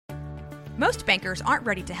Most bankers aren't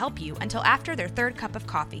ready to help you until after their third cup of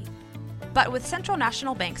coffee. But with Central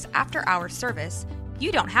National Bank's after-hours service,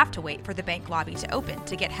 you don't have to wait for the bank lobby to open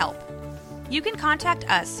to get help. You can contact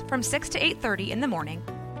us from 6 to 8:30 in the morning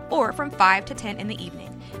or from 5 to 10 in the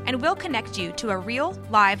evening, and we'll connect you to a real,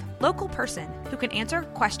 live, local person who can answer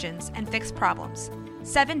questions and fix problems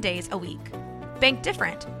 7 days a week. Bank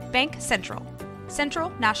different. Bank Central. Central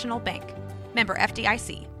National Bank. Member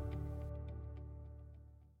FDIC.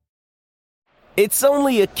 It's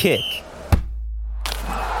only a kick,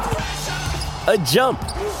 a jump,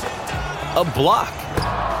 a block.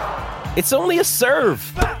 It's only a serve.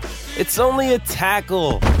 It's only a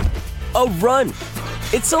tackle, a run.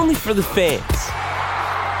 It's only for the fans.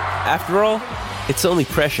 After all, it's only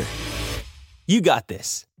pressure. You got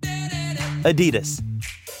this. Adidas.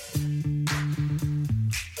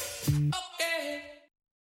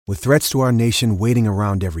 With threats to our nation waiting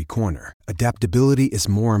around every corner, adaptability is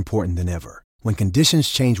more important than ever. When conditions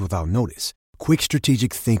change without notice, quick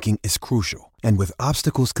strategic thinking is crucial. And with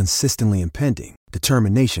obstacles consistently impending,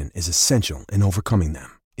 determination is essential in overcoming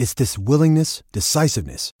them. It's this willingness,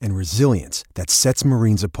 decisiveness, and resilience that sets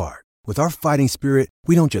Marines apart. With our fighting spirit,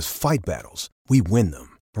 we don't just fight battles, we win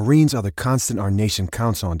them. Marines are the constant our nation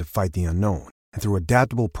counts on to fight the unknown. And through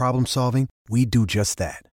adaptable problem solving, we do just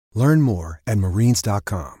that. Learn more at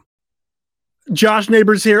marines.com. Josh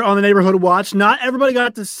Neighbors here on the Neighborhood Watch. Not everybody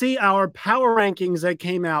got to see our power rankings that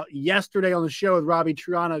came out yesterday on the show with Robbie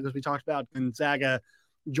Triano because we talked about Gonzaga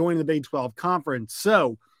joining the Big 12 Conference.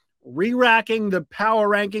 So, re-racking the power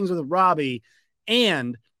rankings with Robbie,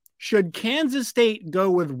 and should Kansas State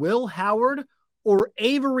go with Will Howard or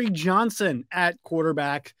Avery Johnson at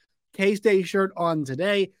quarterback? K-State shirt on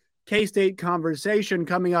today. K-State conversation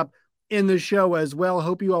coming up in the show as well.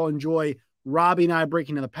 Hope you all enjoy Robbie and I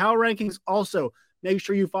breaking down the power rankings. Also, make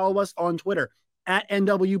sure you follow us on Twitter at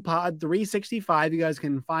NWPod365. You guys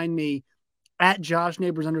can find me at Josh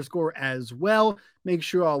Neighbors _ as well. Make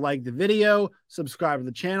sure I'll like the video, subscribe to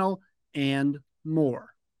the channel, and more.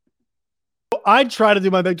 I tried to do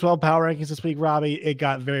my Big 12 power rankings this week, Robbie. It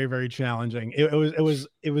got very, very challenging. It was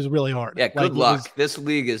really hard. Yeah, good luck. This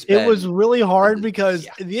league is bad. It was really hard because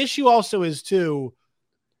the issue also is too,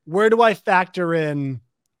 where do I factor in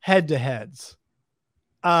head-to-heads?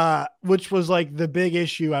 Which was like the big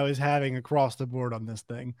issue I was having across the board on this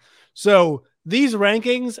thing. So these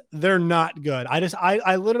rankings, they're not good.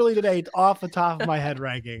 I literally today, off the top of my head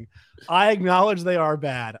ranking, I acknowledge they are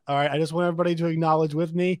bad. All right. I just want everybody to acknowledge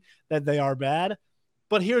with me that they are bad.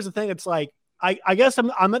 But here's the thing. It's like, I guess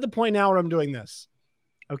I'm at the point now where I'm doing this.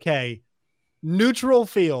 Okay. Neutral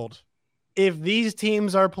field. If these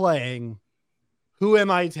teams are playing, who am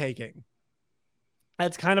I taking?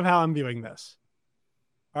 That's kind of how I'm viewing this.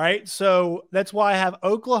 All right. So that's why I have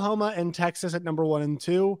Oklahoma and Texas at number 1 and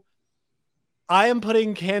 2. I am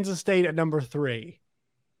putting Kansas State at number 3.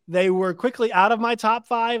 They were quickly out of my top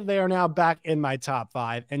 5. They are now back in my top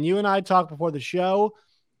 5. And you and I talked before the show,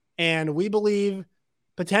 and we believe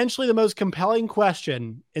potentially the most compelling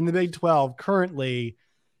question in the Big 12 currently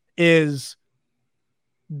is,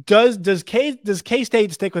 does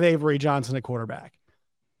K-State stick with Avery Johnson at quarterback?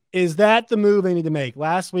 Is that the move they need to make?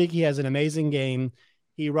 Last week, he has an amazing game.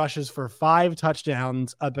 He rushes for 5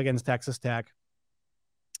 touchdowns up against Texas Tech.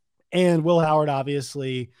 And Will Howard,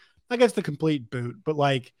 obviously, I guess the complete boot, but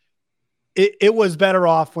like it was better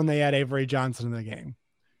off when they had Avery Johnson in the game.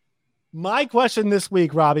 My question this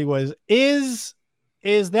week, Robbie, was, is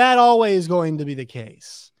that always going to be the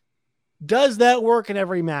case? Does that work in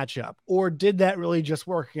every matchup? Or did that really just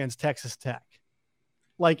work against Texas Tech?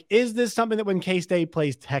 Like, is this something that when K-State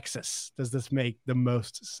plays Texas, does this make the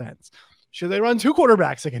most sense? Should they run 2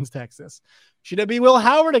 quarterbacks against Texas? Should it be Will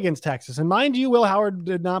Howard against Texas? And mind you, Will Howard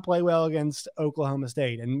did not play well against Oklahoma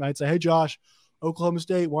State. And you might say, hey, Josh, Oklahoma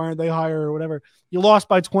State, why aren't they higher or whatever? You lost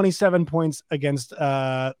by 27 points against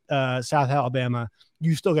South Alabama.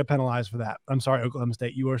 You still get penalized for that. I'm sorry, Oklahoma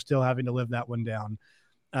State. You are still having to live that one down.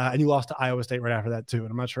 And you lost to Iowa State right after that, too.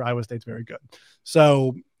 And I'm not sure Iowa State's very good.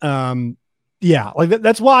 So, yeah, like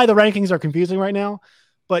that's why the rankings are confusing right now.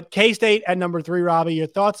 But K-State at number 3, Robbie, your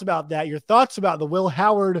thoughts about that? Your thoughts about the Will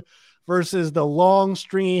Howard versus the long,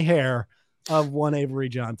 stringy hair of one Avery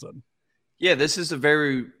Johnson? Yeah, this is a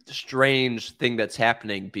very strange thing that's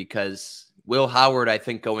happening because Will Howard, I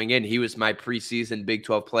think going in, he was my preseason Big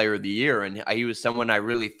 12 Player of the Year, and he was someone I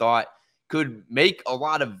really thought could make a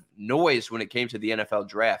lot of noise when it came to the NFL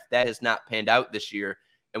draft. That has not panned out this year.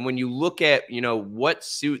 And when you look at, what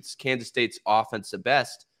suits Kansas State's offense the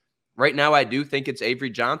best, right now I do think it's Avery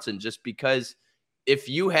Johnson, just because if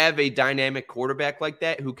you have a dynamic quarterback like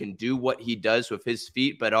that who can do what he does with his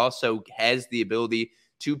feet, but also has the ability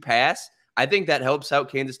to pass, I think that helps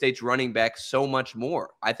out Kansas State's running back so much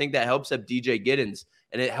more. I think that helps up DJ Giddens,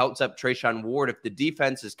 and it helps up Trayshawn Ward. If the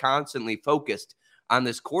defense is constantly focused on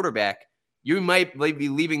this quarterback, you might be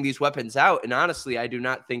leaving these weapons out. And honestly, I do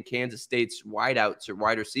not think Kansas State's wideouts or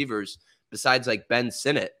wide receivers, besides like Ben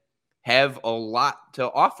Sinnott, have a lot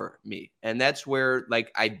to offer me. And that's where,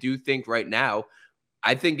 like, I do think right now,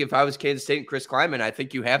 I think if I was Kansas State and Chris Kleiman, I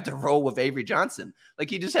think you have to roll with Avery Johnson. Like,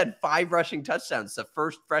 he just had 5 rushing touchdowns, the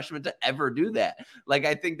first freshman to ever do that. Like,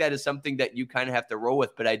 I think that is something that you kind of have to roll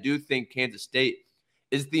with. But I do think Kansas State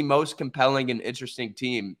is the most compelling and interesting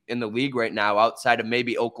team in the league right now, outside of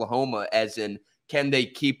maybe Oklahoma, as in, can they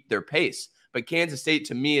keep their pace? But Kansas State,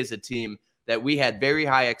 to me, is a team that we had very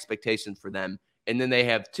high expectations for them. And then they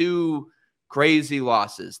have 2 crazy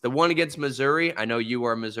losses. The one against Missouri, I know you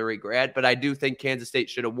are a Missouri grad, but I do think Kansas State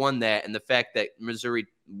should have won that. And the fact that Missouri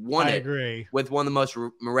won with one of the most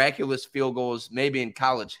miraculous field goals maybe in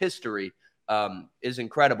college history is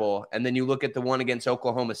incredible. And then you look at the one against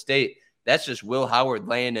Oklahoma State, that's just Will Howard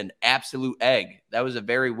laying an absolute egg. That was a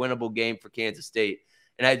very winnable game for Kansas State.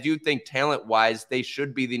 And I do think talent-wise, they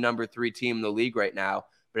should be the number 3 team in the league right now.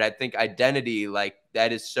 But I think identity, like,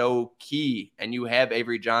 that is so key. And you have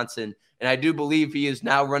Avery Johnson. And I do believe he is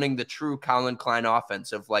now running the true Colin Klein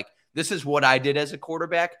offense of, like, this is what I did as a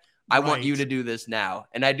quarterback. I want you to do this now.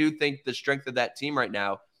 And I do think the strength of that team right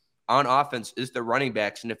now on offense is the running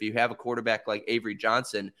backs. And if you have a quarterback like Avery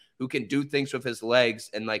Johnson who can do things with his legs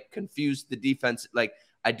and, like, confuse the defense, like,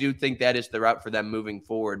 I do think that is the route for them moving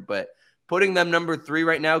forward. But putting them number 3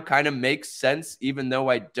 right now kind of makes sense, even though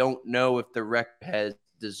I don't know if the record has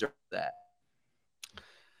deserved that.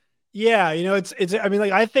 Yeah, you know, it's. I mean,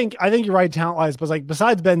 like, I think you're right talent wise, but like,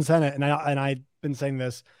 besides Ben Sinnott, and I've been saying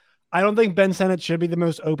this, I don't think Ben Sinnott should be the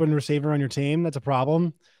most open receiver on your team. That's a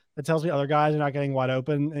problem. That tells me other guys are not getting wide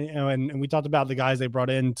open. And, you know, and we talked about the guys they brought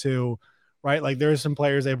in too, right? Like, there's some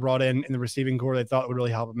players they brought in the receiving core they thought would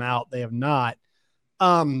really help them out. They have not.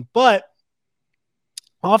 But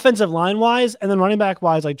offensive line wise, and then running back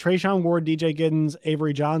wise, like Trayshawn Ward, DJ Giddens,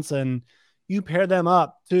 Avery Johnson, you pair them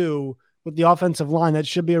up too with the offensive line, that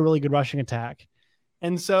should be a really good rushing attack.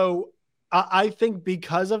 And so I think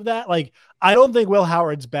because of that, like, I don't think Will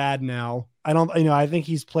Howard's bad now. I think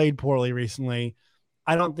he's played poorly recently.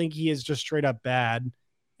 I don't think he is just straight up bad.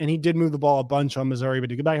 And he did move the ball a bunch on Missouri,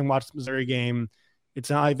 but if you go back and watch the Missouri game,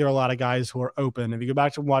 it's not like there are a lot of guys who are open. If you go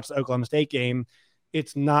back to watch the Oklahoma State game,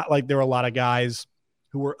 it's not like there are a lot of guys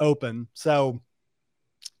who were open. So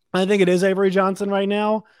I think it is Avery Johnson right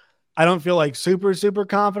now. I don't feel like super, super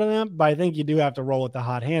confident, but I think you do have to roll with the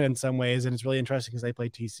hot hand in some ways. And it's really interesting because they play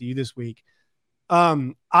TCU this week.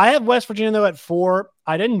 I have West Virginia though at 4.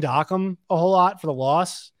 I didn't dock them a whole lot for the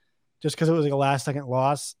loss just because it was like a last second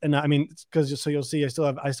loss. And I mean, because so you'll see, I still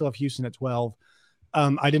have Houston at 12.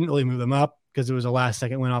 I didn't really move them up because it was a last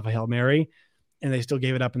second win off a Hail Mary and they still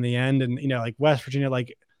gave it up in the end. And, you know, like West Virginia,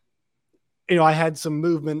 like, you know, I had some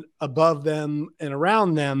movement above them and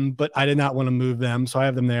around them, but I did not want to move them. So I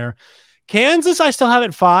have them there. Kansas, I still have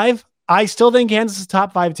at 5. I still think Kansas is a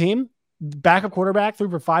top 5 team. Backup quarterback, threw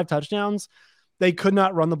for 5 touchdowns. They could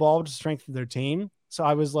not run the ball, which is the strength of their team. So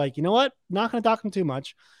I was like, you know what? Not going to dock them too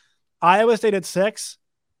much. Iowa State at 6.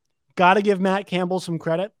 Got to give Matt Campbell some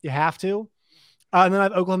credit. You have to. And then I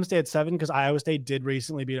have Oklahoma State at 7 because Iowa State did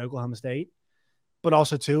recently beat Oklahoma State. But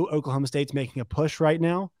also, too, Oklahoma State's making a push right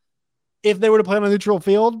now. If they were to play on a neutral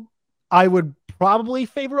field, I would probably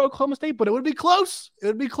favor Oklahoma State, but it would be close. It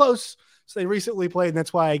would be close. So they recently played, and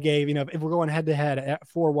that's why I gave, you know, if we're going head-to-head at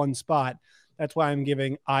 4-1 spot, that's why I'm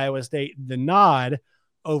giving Iowa State the nod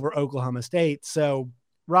over Oklahoma State. So,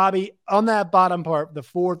 Robbie, on that bottom part, the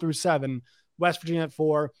 4 through 7, West Virginia at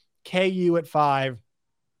 4, KU at 5,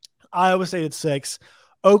 Iowa State at 6,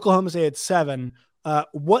 Oklahoma State at 7.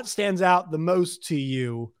 What stands out the most to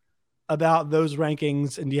you about those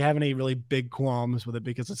rankings, and do you have any really big qualms with it?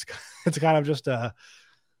 Because it's kind of just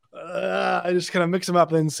I just kind of mix them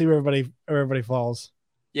up and see where everybody falls.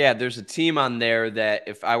 Yeah, there's a team on there that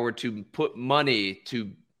if I were to put money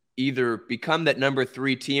to either become that number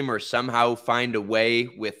 3 team or somehow find a way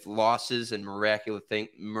with losses and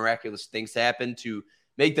miraculous things to happen to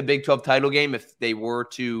make the Big 12 title game, if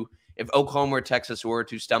Oklahoma or Texas were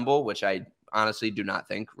to stumble, which I honestly do not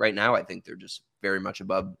think right now. I think they're just very much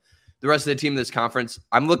above the rest of the team in this conference.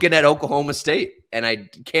 I'm looking at Oklahoma State, and I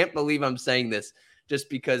can't believe I'm saying this just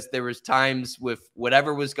because there was times with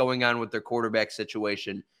whatever was going on with their quarterback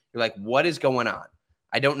situation. You're like, what is going on?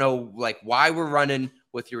 I don't know, like, why we're running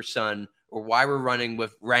with your son or why we're running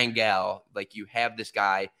with Rangel. Like, you have this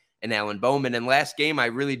guy and Alan Bowman. And last game, I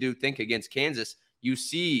really do think against Kansas, you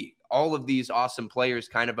see all of these awesome players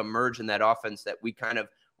kind of emerge in that offense that we kind of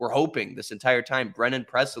were hoping this entire time. Brennan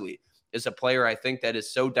Presley is a player I think that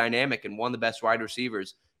is so dynamic and one of the best wide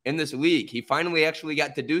receivers in this league. He finally actually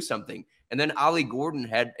got to do something. And then Ollie Gordon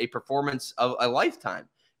had a performance of a lifetime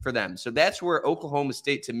for them. So that's where Oklahoma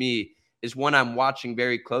State, to me, is one I'm watching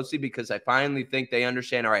very closely, because I finally think they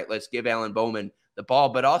understand, all right, let's give Alan Bowman the ball,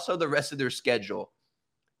 but also the rest of their schedule,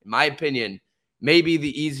 in my opinion, maybe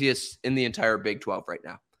the easiest in the entire Big 12 right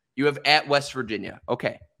now. You have at West Virginia.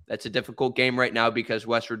 Okay, that's a difficult game right now because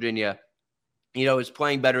West Virginia, is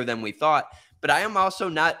playing better than we thought. But I am also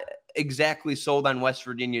not exactly sold on West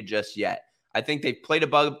Virginia just yet. I think they've played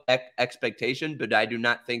above expectation, but I do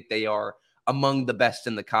not think they are among the best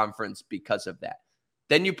in the conference because of that.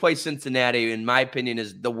 Then you play Cincinnati, in my opinion,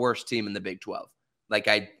 is the worst team in the Big 12. Like,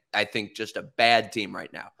 I think just a bad team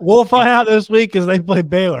right now. We'll find out this week because they play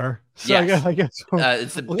Baylor. So yes. I guess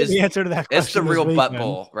it's the answer to that question. It's the real butt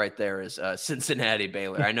bowl right there is Cincinnati,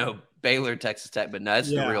 Baylor. I know Baylor, Texas Tech, but no, it's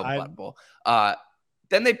the real butt bowl.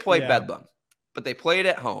 Then they play Bedlam, but they play it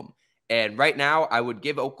at home. And right now, I would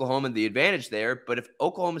give Oklahoma the advantage there. But if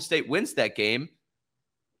Oklahoma State wins that game,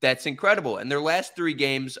 that's incredible. And their last 3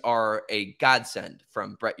 games are a godsend,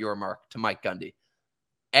 from Brett Yormark to Mike Gundy.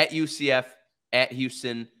 At UCF, at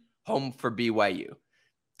Houston, home for BYU.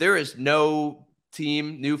 There is no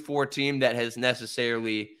team, new 4 team, that has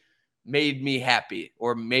necessarily made me happy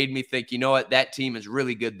or made me think, you know what, that team is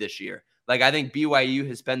really good this year. Like, I think BYU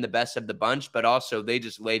has been the best of the bunch, but also they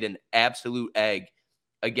just laid an absolute egg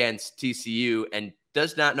against TCU and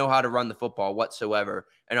does not know how to run the football whatsoever,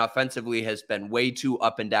 and offensively has been way too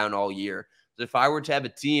up and down all year. So if I were to have a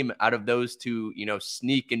team out of those two,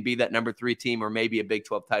 sneak and be that number 3 team or maybe a Big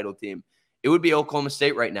 12 title team, it would be Oklahoma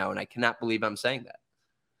State right now, and I cannot believe I'm saying that.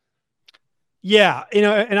 Yeah,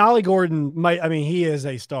 and Ollie Gordon he is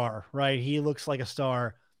a star, right? He looks like a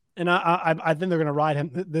star, and I think they're going to ride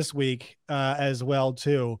him this week as well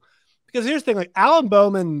too, because here's the thing: like Alan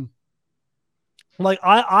Bowman, like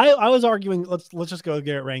I was arguing, let's just go with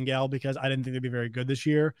Garrett Rangel because I didn't think they'd be very good this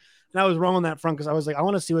year, and I was wrong on that front because I was like, I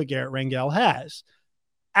want to see what Garrett Rangel has.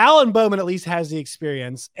 Alan Bowman at least has the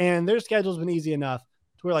experience, and their schedule's been easy enough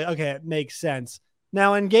to where, like, okay, it makes sense.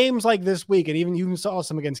 Now, in games like this week, and even you saw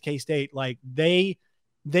some against K-State, like they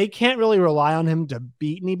can't really rely on him to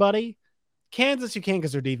beat anybody. Kansas, you can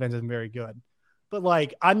because their defense isn't very good. But,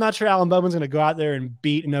 like, I'm not sure Alan Bowman's going to go out there and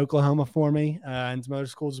beat in Oklahoma for me and some other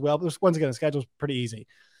schools as well. But once again, the schedule's pretty easy.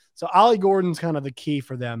 So Ollie Gordon's kind of the key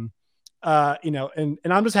for them. And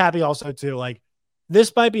I'm just happy also, too, like,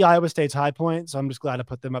 this might be Iowa State's high point. So I'm just glad to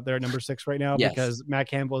put them up there at number 6 right now because Matt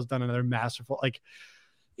Campbell has done another masterful, like,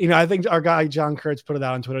 I think our guy John Kurtz put it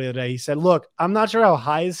out on Twitter the other day. He said, look, I'm not sure how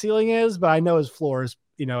high his ceiling is, but I know his floor is,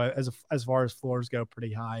 as far as floors go,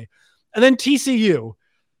 pretty high. And then TCU,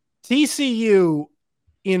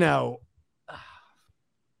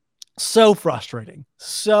 so frustrating.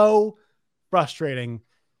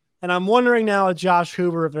 And I'm wondering now at Josh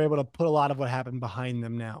Hoover if they're able to put a lot of what happened behind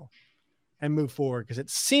them now and move forward. Because it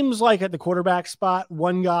seems like at the quarterback spot,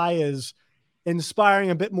 one guy is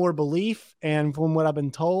inspiring a bit more belief. And from what I've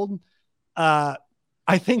been told, I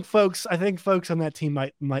think folks on that team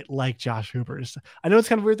might like Josh Hoover. I know it's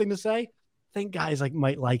kind of a weird thing to say. I think guys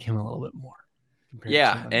might like him a little bit more.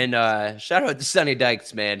 Yeah, and shout out to Sonny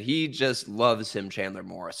Dykes, man. He just loves him, Chandler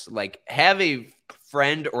Morris. Like, have a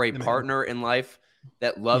friend or a partner in life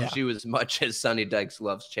that loves you as much as Sonny Dykes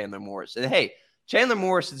loves Chandler Morris. And hey, Chandler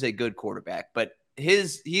Morris is a good quarterback, but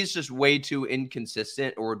he's just way too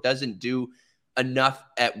inconsistent or doesn't do enough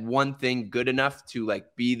at one thing good enough to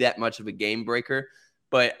be that much of a game breaker.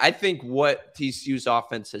 But I think what TCU's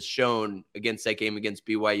offense has shown against that game against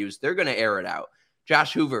BYU is they're going to air it out.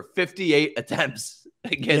 Josh Hoover, 58 attempts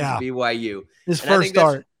against BYU. His first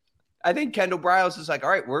start. I think Kendall Briles is like, all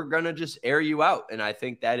right, we're going to just air you out. And I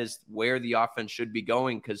think that is where the offense should be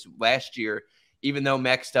going, because last year, even though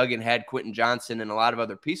Max Duggan had Quentin Johnson and a lot of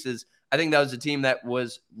other pieces, I think that was a team that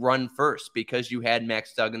was run first because you had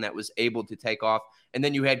Max Duggan that was able to take off. And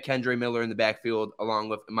then you had Kendre Miller in the backfield along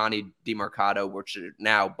with Imani DeMarcado, which are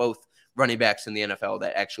now both running backs in the NFL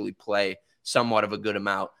that actually play somewhat of a good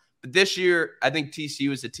amount. But this year, I think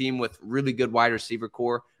TCU is a team with really good wide receiver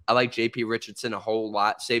core. I like J.P. Richardson a whole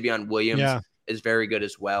lot. Savion Williams is very good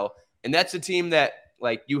as well. And that's a team that,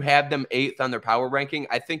 you have them 8th on their power ranking.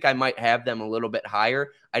 I think I might have them a little bit higher.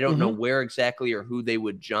 I don't know where exactly or who they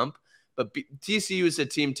would jump. But TCU is a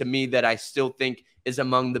team to me that I still think is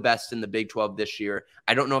among the best in the Big 12 this year.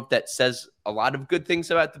 I don't know if that says a lot of good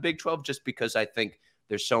things about the Big 12, just because I think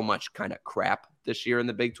there's so much kind of crap this year in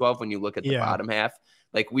the Big 12 when you look at the bottom half.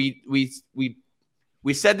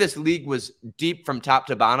 We said this league was deep from top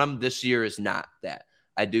to bottom. This year is not that.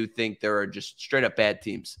 I do think there are just straight up bad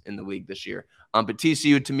teams in the league this year. But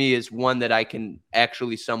TCU to me is one that I can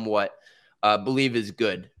actually somewhat believe is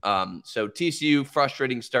good. So TCU,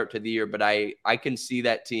 frustrating start to the year, but I can see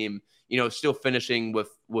that team, still finishing with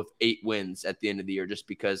 8 wins at the end of the year, just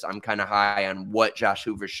because I'm kind of high on what Josh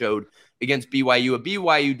Hoover showed against BYU, a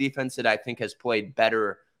BYU defense that I think has played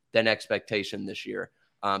better than expectation this year.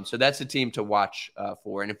 So that's a team to watch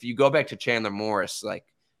for. And if you go back to Chandler Morris, like,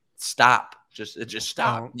 stop, just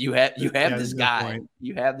stop. Oh, You have this guy. Point.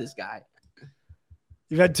 You have this guy.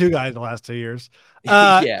 You've had 2 guys the last 2 years.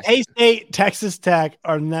 Yes. K-State, Texas Tech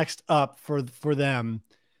are next up for them.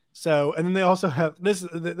 So, and then they also have this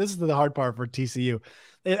is the hard part for TCU.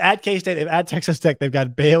 At K-State, they've at Texas Tech, they've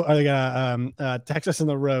got Baylor, they got Texas on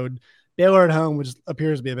the road, Baylor at home, which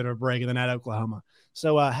appears to be a bit of a break, and then at Oklahoma.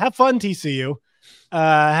 So have fun, TCU.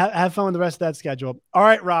 Have fun with the rest of that schedule. All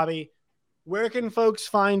right, Robbie, where can folks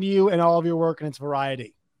find you and all of your work and its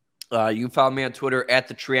variety? You can follow me on Twitter at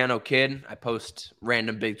the Triano Kid. I post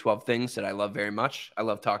random Big 12 things that I love very much. I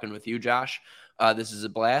love talking with you, Josh. This is a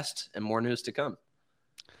blast, and more news to come.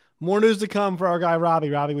 More news to come for our guy,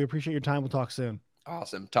 Robbie. Robbie, we appreciate your time. We'll talk soon.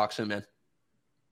 Awesome. Talk soon, man.